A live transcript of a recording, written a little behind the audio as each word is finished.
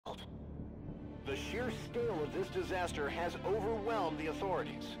The sheer scale of this disaster has overwhelmed the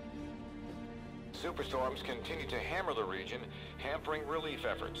authorities. Superstorms continue to hammer the region, hampering relief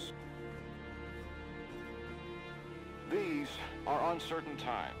efforts. These are uncertain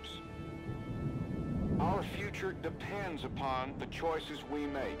times. Our future depends upon the choices we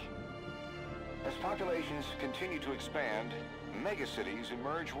make. As populations continue to expand, megacities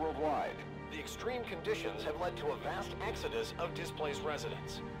emerge worldwide. The extreme conditions have led to a vast exodus of displaced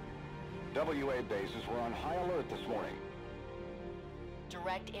residents. WA bases were on high alert this morning.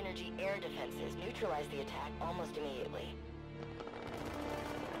 Direct energy air defenses neutralized the attack almost immediately.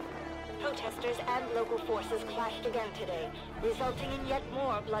 Protesters and local forces clashed again today, resulting in yet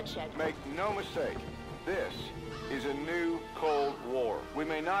more bloodshed. Make no mistake, this is a new Cold War. We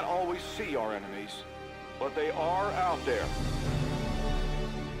may not always see our enemies, but they are out there.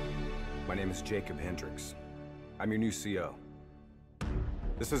 My name is Jacob Hendricks. I'm your new CO.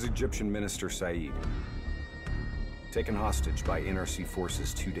 This is Egyptian Minister Said, taken hostage by NRC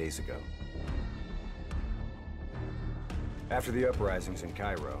forces 2 days ago. After the uprisings in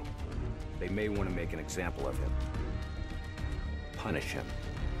Cairo, they may want to make an example of him. Punish him.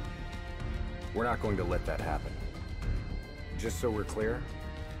 We're not going to let that happen. Just so we're clear,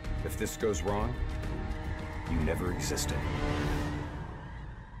 if this goes wrong, you never existed.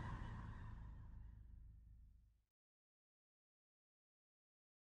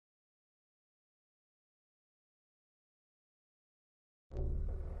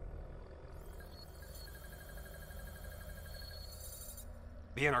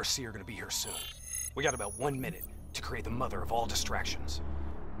 The NRC are gonna be here soon. We got about 1 minute to create the mother of all distractions.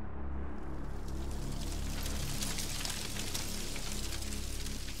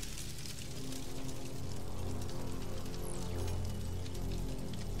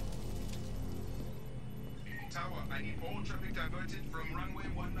 Tower, I need all traffic diverted from runway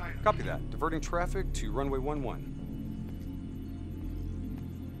 19. Copy that. Diverting traffic to runway 11.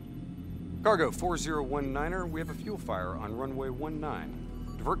 Cargo 4019er, we have a fuel fire on runway 19.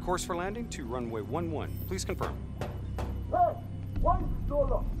 Divert course for landing to runway 11. Please confirm. Hey, $1.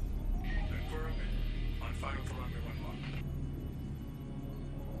 Confirm. On fire for runway 11.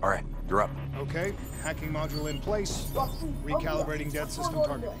 All right, you're up. Okay, hacking module in place. Recalibrating dead system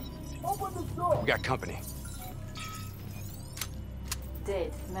targeting. We got company.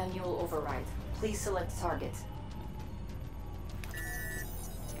 Dead. Manual override. Please select target.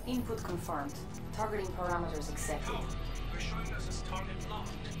 Input confirmed. Targeting parameters accepted. We're showing us as target locked.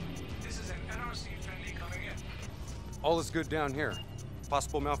 This is an NRC friendly coming in. All is good down here.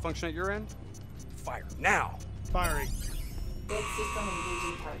 Possible malfunction at your end? Fire now! Firing. Dead system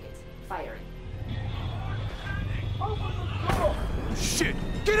engaging target. Firing. Shit!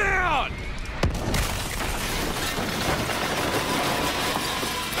 Get out!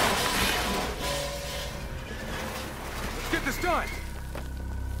 Let's get this done!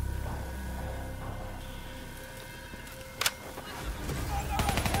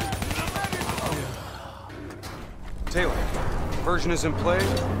 Taylor, diversion is in play.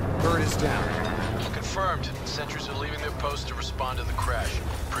 Bird is down. Confirmed. Sentries are leaving their post to respond to the crash.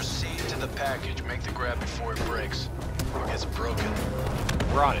 Proceed to the package. Make the grab before it breaks. Or gets broken.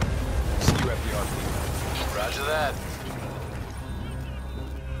 We're on it. See you at the RP. Roger that.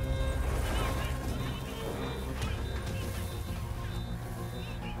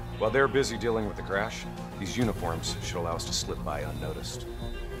 While they're busy dealing with the crash, these uniforms should allow us to slip by unnoticed.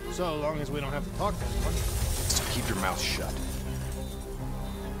 So long as we don't have to talk that much. So keep your mouth shut.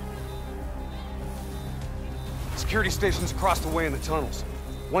 Security stations across the way in the tunnels.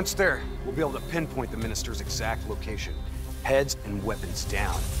 Once there, we'll be able to pinpoint the minister's exact location. Heads and weapons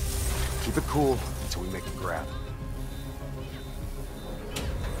down. Keep it cool until we make the grab.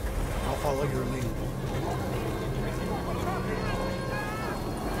 I'll follow your lead.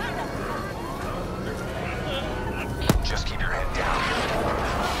 Just keep your head down.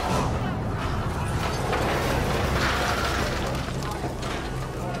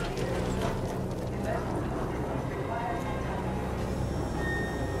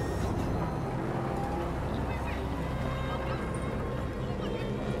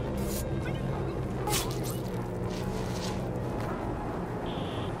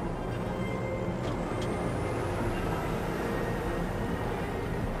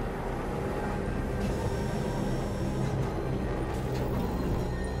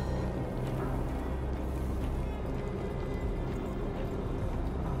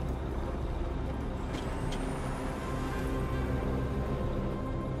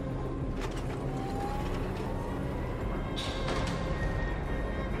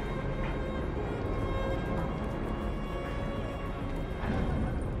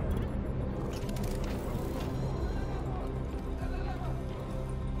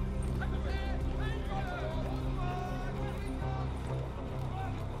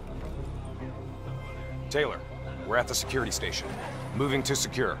 Taylor, we're at the security station. Moving to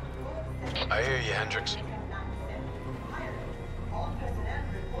secure. I hear you, Hendricks.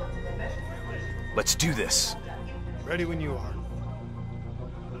 Let's do this. Ready when you are.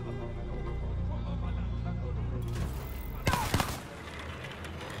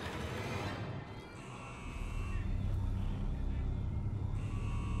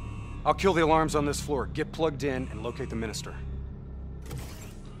 I'll kill the alarms on this floor. Get plugged in and locate the minister.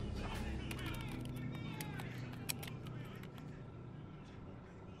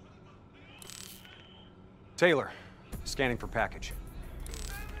 Taylor, scanning for package.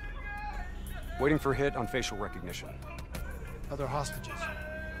 Waiting for hit on facial recognition. Other hostages.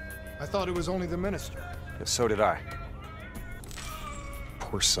 I thought it was only the minister. Yeah, so did I.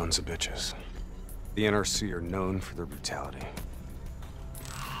 Poor sons of bitches. The NRC are known for their brutality.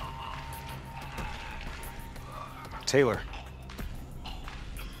 Taylor,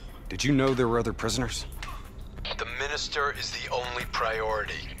 did you know there were other prisoners? The minister is the only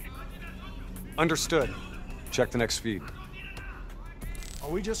priority. Understood. Check the next feed. Are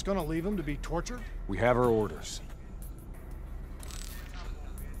we just gonna leave him to be tortured? We have our orders.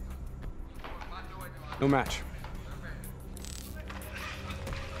 No match.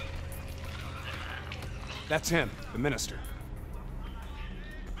 That's him, the minister.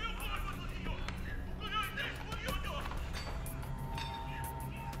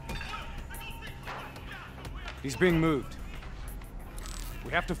 He's being moved.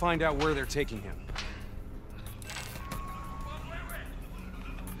 We have to find out where they're taking him.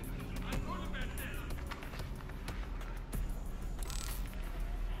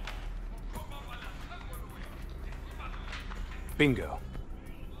 Bingo.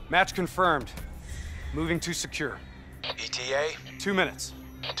 Match confirmed. Moving to secure. ETA? 2 minutes.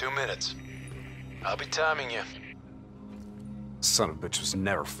 2 minutes. I'll be timing you. Son of a bitch was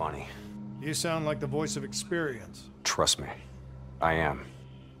never funny. You sound like the voice of experience. Trust me, I am.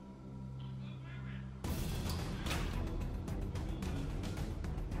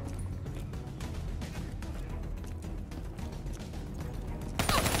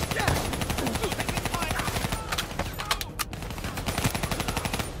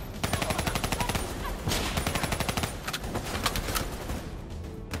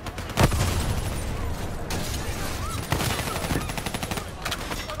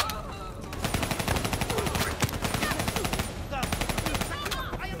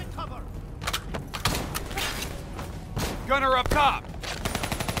 Gunner up top!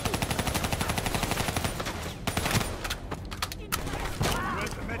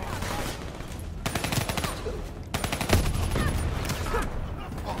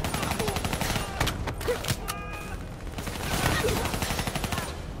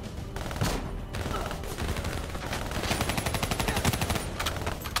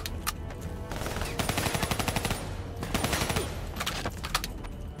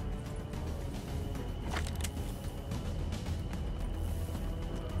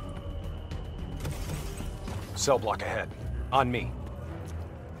 Cell block ahead. On me.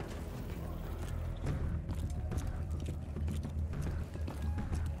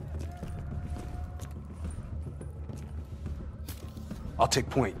 I'll take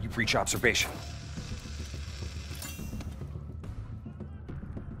point. You breach observation.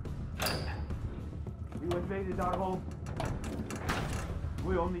 You invaded our home.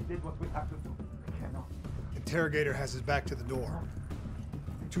 We only did what we have to do. We cannot. Interrogator has his back to the door.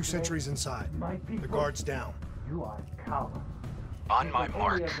 2 sentries inside. The guard's down. You are a coward. On my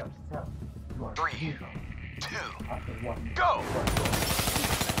mark. 3, 2, go!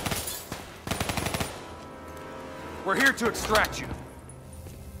 We're here to extract you.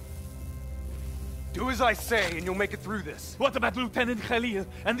 Do as I say, and you'll make it through this. What about Lieutenant Khalil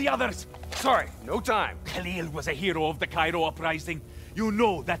and the others? Sorry, no time. Khalil was a hero of the Cairo uprising. You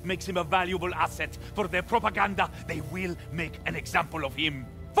know that makes him a valuable asset for their propaganda. They will make an example of him.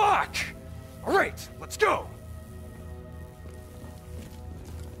 Fuck! All right, let's go!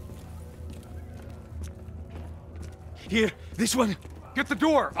 Here, this one. Get the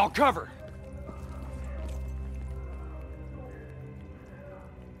door, I'll cover.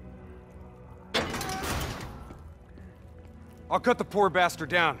 I'll cut the poor bastard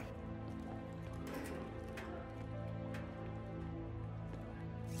down.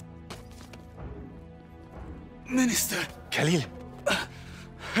 Minister. Khalil.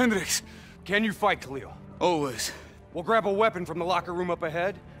 Hendricks. Can you fight, Khalil? Always. We'll grab a weapon from the locker room up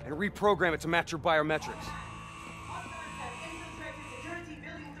ahead and reprogram it to match your biometrics.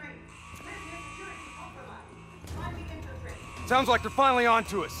 Sounds like they're finally on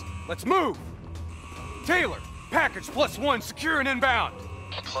to us. Let's move! Taylor, package +1, secure and inbound.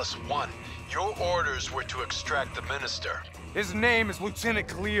 +1? Your orders were to extract the minister. His name is Lieutenant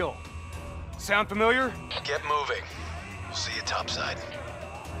Khalil. Sound familiar? Get moving. We'll see you topside.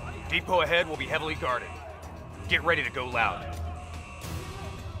 Depot ahead will be heavily guarded. Get ready to go loud.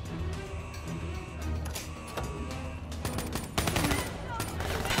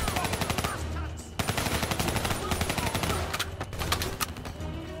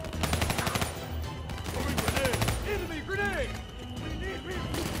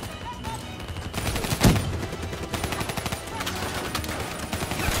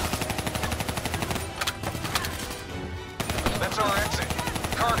 That's our exit.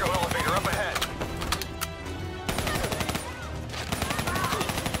 Cargo elevator up ahead.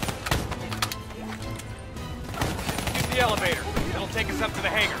 Use the elevator. It'll take us up to the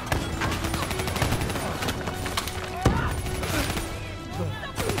hangar.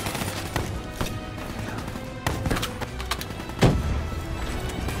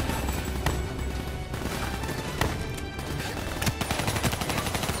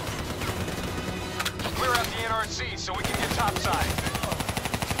 Clear out the NRC so we can get topside.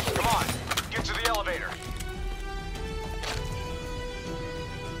 Come on, get to the elevator.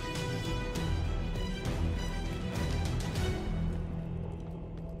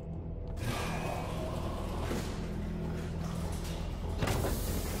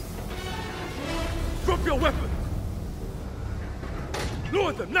 Drop your weapon!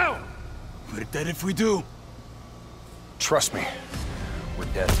 Lower them, now! We're dead if we do. Trust me, we're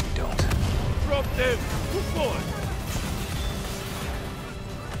dead if we don't. Drop them! Move forward!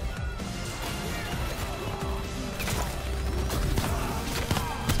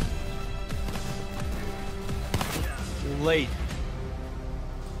 You're late.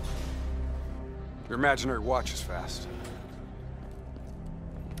 Your imaginary watch is fast.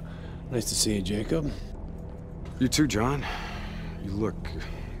 Nice to see you, Jacob. You too, John. You look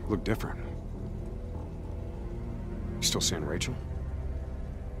different. You still seeing Rachel?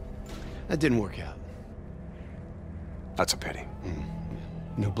 That didn't work out. That's a pity.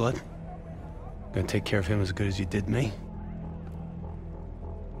 No blood? Gonna take care of him as good as you did me?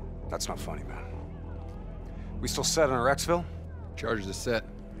 That's not funny, man. We still set on our exfil? Charges are set.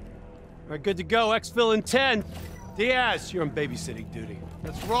 All right, good to go. Exfil in 10. Diaz, you're on babysitting duty.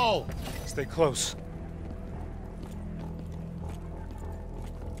 Let's roll. Stay close.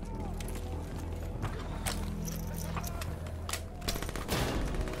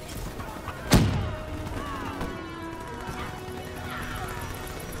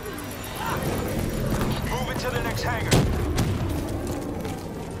 Move into the next hangar.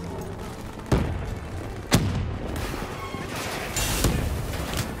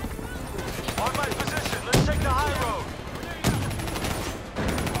 On my position, let's take the high road.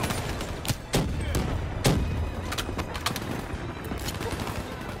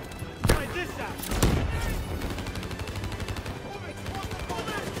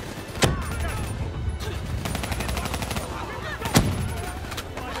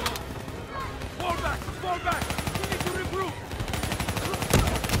 Fall back! We need to regroup!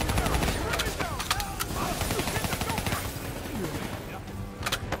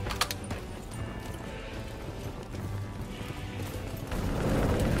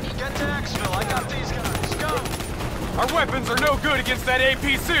 Get to Exfil, I got these guys. Go! Our weapons are no good against that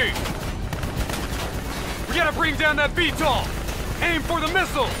APC! We gotta bring down that VTOL! Aim for the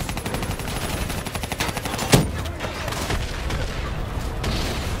missiles!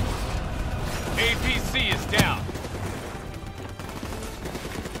 APC is down.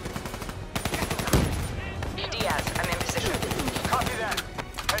 Diaz, I'm in position. Copy that.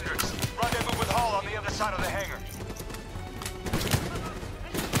 Hendricks, rendezvous with Hall on the other side of the hangar.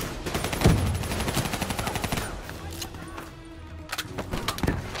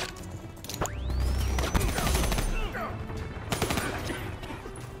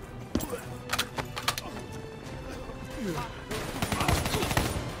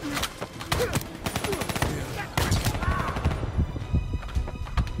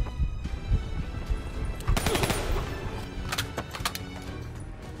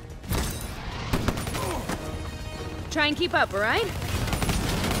 Try and keep up, all right?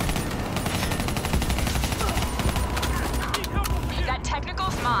 That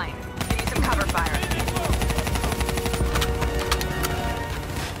technical's mine. Give me some cover fire.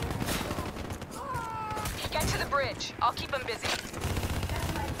 Get to the bridge. I'll keep them busy.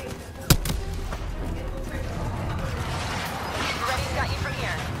 Reddy's got you from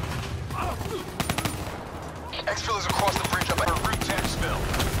here. Exfil is across the bridge up at Route 10 Exfil.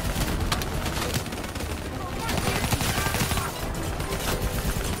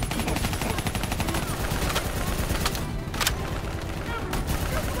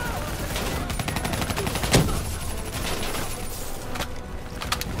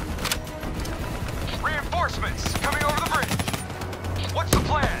 Reinforcements coming over the bridge. What's the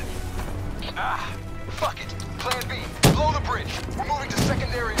plan? Ah, fuck it. Plan B. Blow the bridge. We're moving to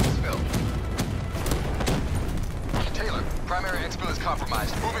secondary exfil. Taylor, primary exfil is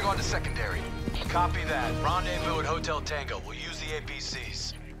compromised. Moving on to secondary. Copy that. Rendezvous at Hotel Tango. We'll use the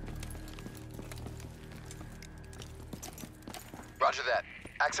APCs. Roger that.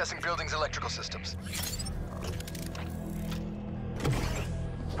 Accessing building's electrical systems.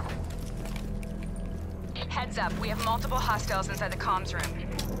 Heads up, we have multiple hostiles inside the comms room.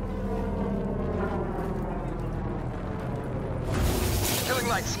 Killing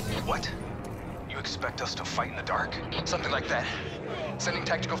lights. What? You expect us to fight in the dark? Something like that. Sending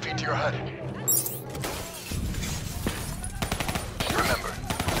tactical feed to your HUD. Remember,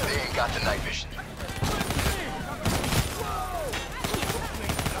 they ain't got the night vision.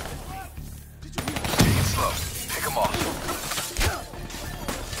 Take it slow. Pick them off.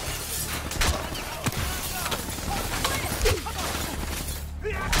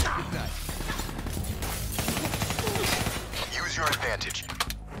 Use your advantage.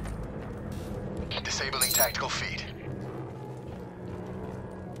 Disabling tactical feed.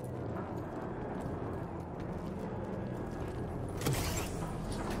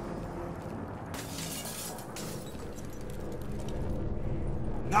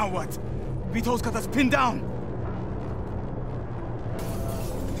 Now what? Vito's got us pinned down!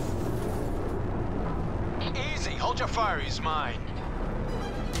 Easy, hold your fire, he's mine.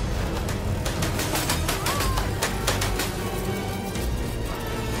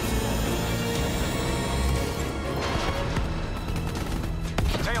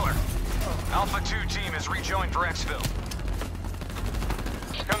 Taylor, Alpha 2 team has rejoined for exfil.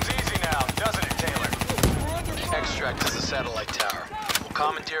 Comes easy now, doesn't it, Taylor? Extract is the satellite tower. We'll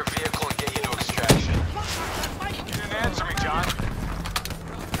commandeer a vehicle and get you to extraction. You didn't answer me, John.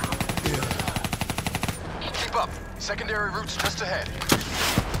 Keep up. Secondary route's just ahead.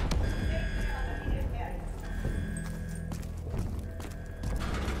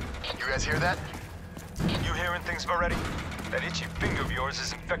 You guys hear that? You hearing things already? That itchy finger of yours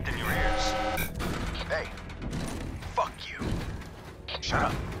is infecting your ears. Hey, fuck you. Shut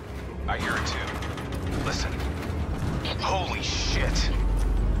up. I hear it too. Listen. Holy shit.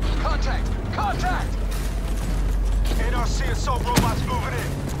 Contact! Contact! NRC assault robots moving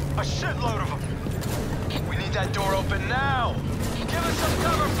in. A shitload of them. We need that door open now. Give us some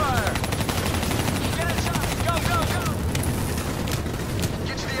cover fire. Get inside. Go, go, go.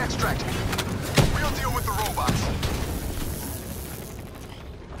 Get to the extract. We'll deal with the robots.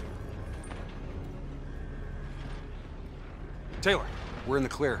 Taylor, we're in the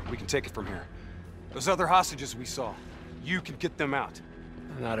clear. We can take it from here. Those other hostages we saw, you can get them out.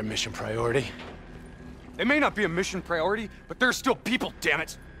 Not a mission priority. It may not be a mission priority, but they're still people, damn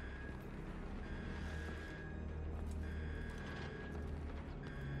it!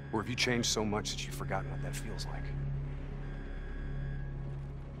 Or have you changed so much that you've forgotten what that feels like?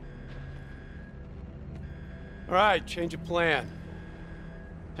 All right, change of plan.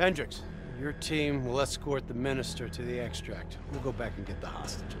 Hendricks, your team will escort the minister to the extract. We'll go back and get the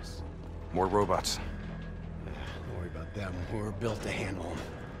hostages. More robots. Don't worry about them. We're built to handle them.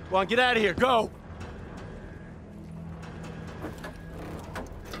 Come on, get out of here. Go!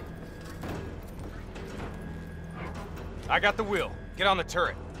 I got the wheel. Get on the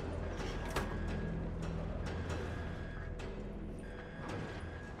turret.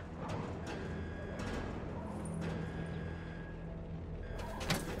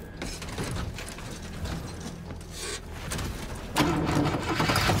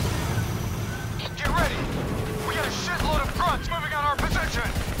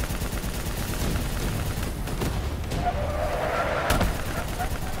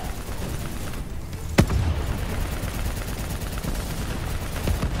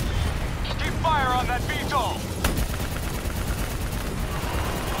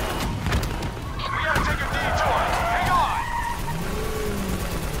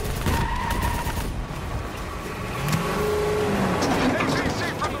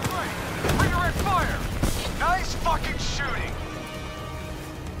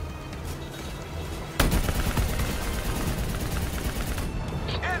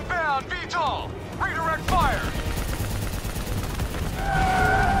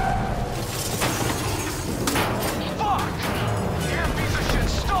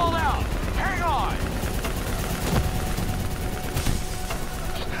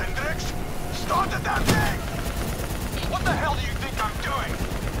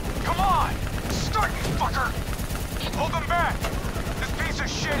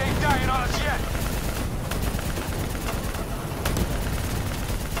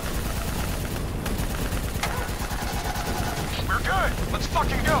 We're good. Let's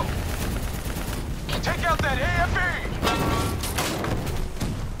fucking go. Take out that AFE!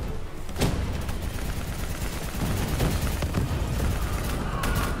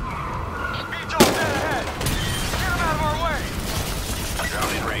 VTOL dead ahead! Get him out of our way!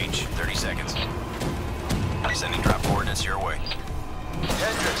 Drone in range, 30 seconds. Sending drop coordinates your way.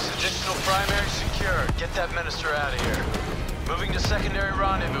 Hendricks, additional primary secure. Get that minister out of here. Moving to secondary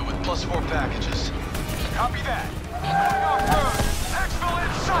rendezvous with +4 packages. Copy that. Going off-road. Exfil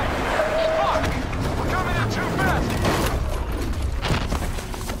in sight. Fuck! We're coming in too fast.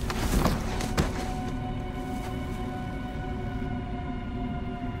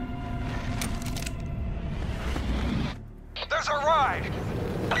 There's our ride.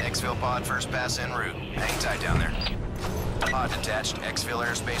 Exfil pod first pass en route. Hang tight down there. Pod detached. Exfil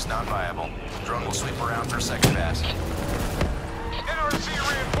airspace non-viable. Drone will sweep around for a second pass. NRC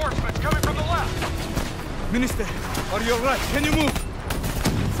reinforcements coming from the left. Minister, are you alright? Can you move?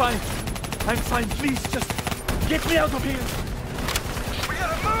 I'm fine. Please, just get me out of here. We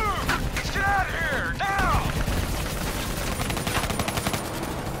gotta move! Let's get out of here! Now!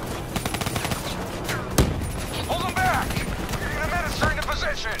 Hold them back! We're getting the minister into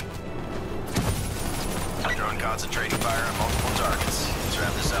position! Drone concentrating fire on multiple targets. Let's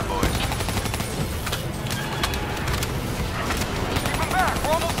wrap this up, boys. Keep them back!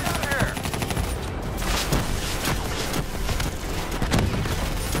 We're almost out of here!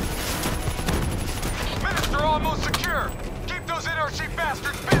 Minister almost secure! Keep those NRC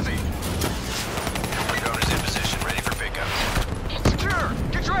bastards busy! Drone is in position, ready for pickup. Secure!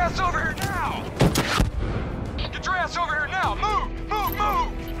 Get your ass over here now! Get your ass over here now! Move! Move!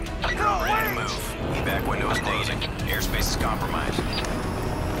 Move! Drone ready to move. Evac window is closing. Airspace is compromised.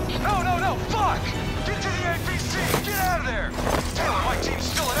 No! Fuck! Get to the APC! Get out of there!